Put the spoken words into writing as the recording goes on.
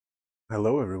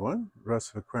Hello everyone, Russ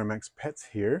of Aquarium Pets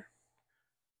here.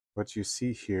 What you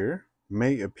see here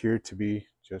may appear to be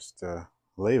just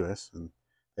laevis, and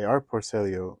they are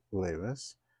Porcellio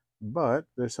laevis, but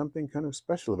there's something kind of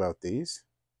special about these,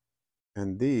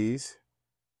 and these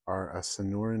are a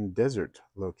Sonoran Desert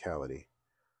locality.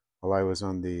 While I was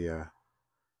on the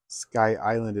Sky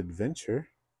Island adventure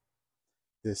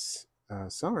this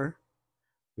summer,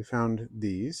 we found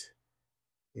these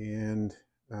and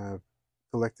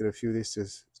collected a few of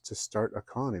these to start a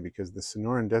colony, because the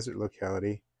Sonoran Desert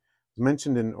locality was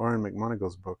mentioned in Oren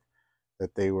McMonagle's book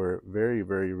that they were very,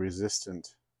 very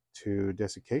resistant to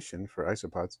desiccation for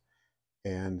isopods,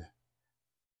 and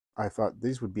I thought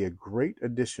these would be a great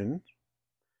addition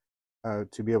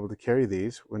to be able to carry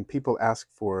these. When people ask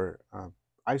for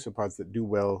isopods that do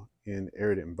well in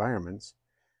arid environments,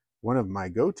 one of my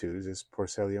go-tos is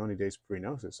Porcellionides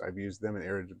purinosus. I've used them in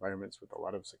arid environments with a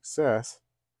lot of success,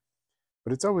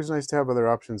 but it's always nice to have other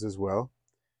options as well.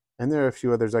 And there are a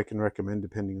few others I can recommend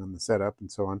depending on the setup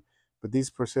and so on. But these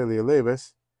Porcellio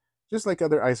laevis, just like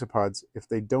other isopods, if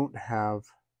they don't have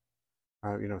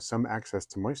some access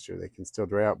to moisture, they can still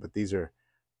dry out, but these are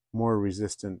more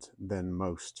resistant than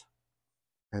most.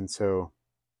 And so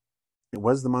it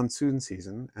was the monsoon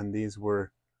season, and these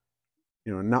were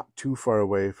not too far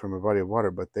away from a body of water,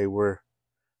 but they were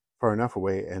far enough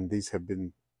away, and these have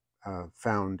been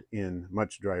found in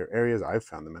much drier areas. I've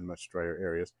found them in much drier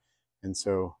areas, and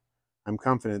so I'm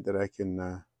confident that I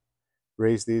can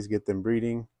raise these, get them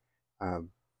breeding.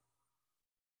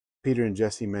 Peter and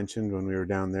Jesse mentioned when we were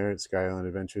down there at Sky Island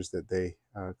Adventures that they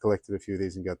collected a few of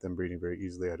these and got them breeding very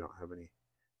easily. I don't have any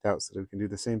doubts that we can do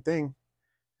the same thing.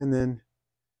 And then,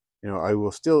 I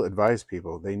will still advise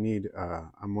people they need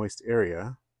a moist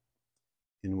area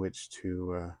in which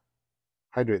to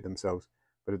hydrate themselves,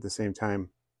 but at the same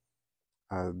time,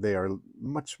 they are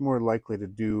much more likely to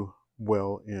do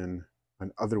well in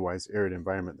an otherwise arid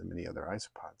environment than many other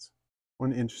isopods.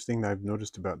 One interesting thing I've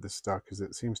noticed about this stock is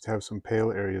it seems to have some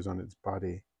pale areas on its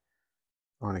body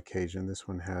on occasion. This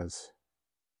one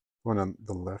on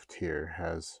the left here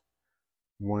has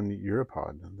one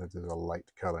uropod that is a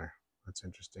light color. That's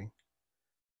interesting.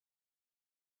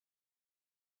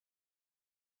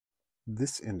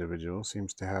 This individual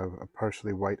seems to have a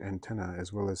partially white antenna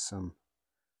as well as some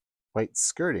white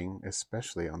skirting,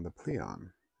 especially on the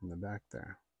pleon in the back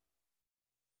there.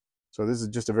 So this is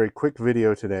just a very quick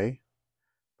video today,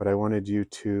 but I wanted you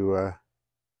to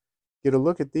get a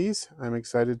look at these. I'm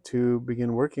excited to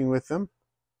begin working with them.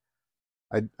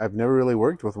 I've never really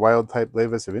worked with wild type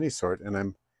laevis of any sort, and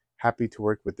I'm happy to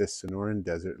work with this Sonoran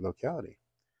Desert locality.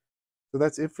 So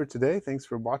that's it for today. Thanks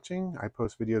for watching. I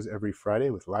post videos every Friday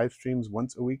with live streams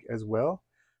once a week as well.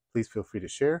 Please feel free to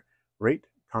share, rate,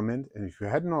 comment, and if you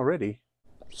hadn't already,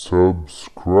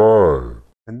 subscribe.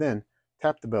 And then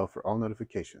tap the bell for all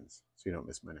notifications so you don't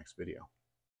miss my next video.